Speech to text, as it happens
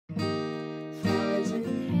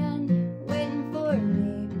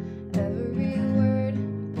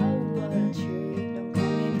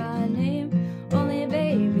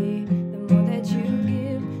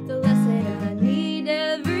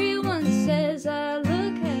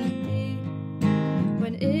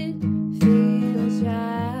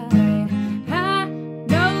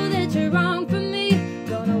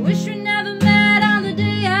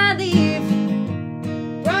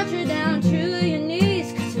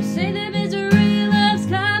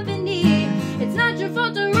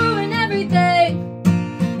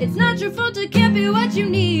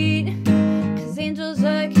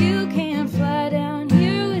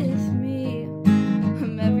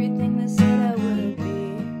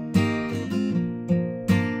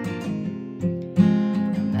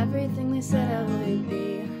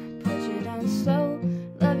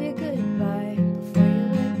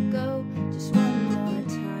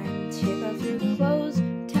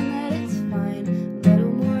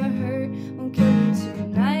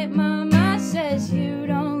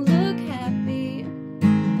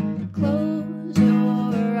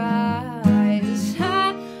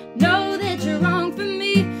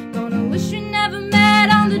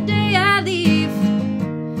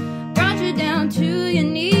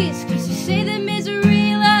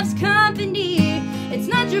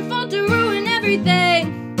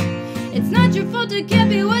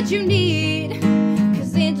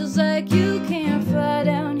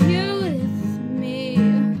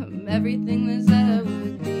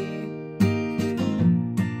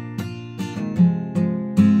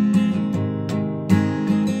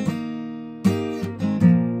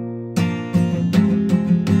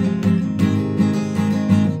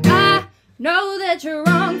that you're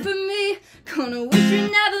wrong for me. Gonna wish we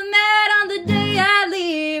never met on the day I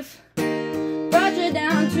leave. Brought you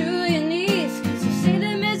down to your knees, cause you say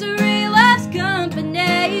that misery loves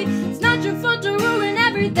company. It's not your fault to ruin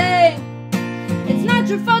everything. It's not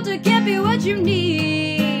your fault to can't be what you need.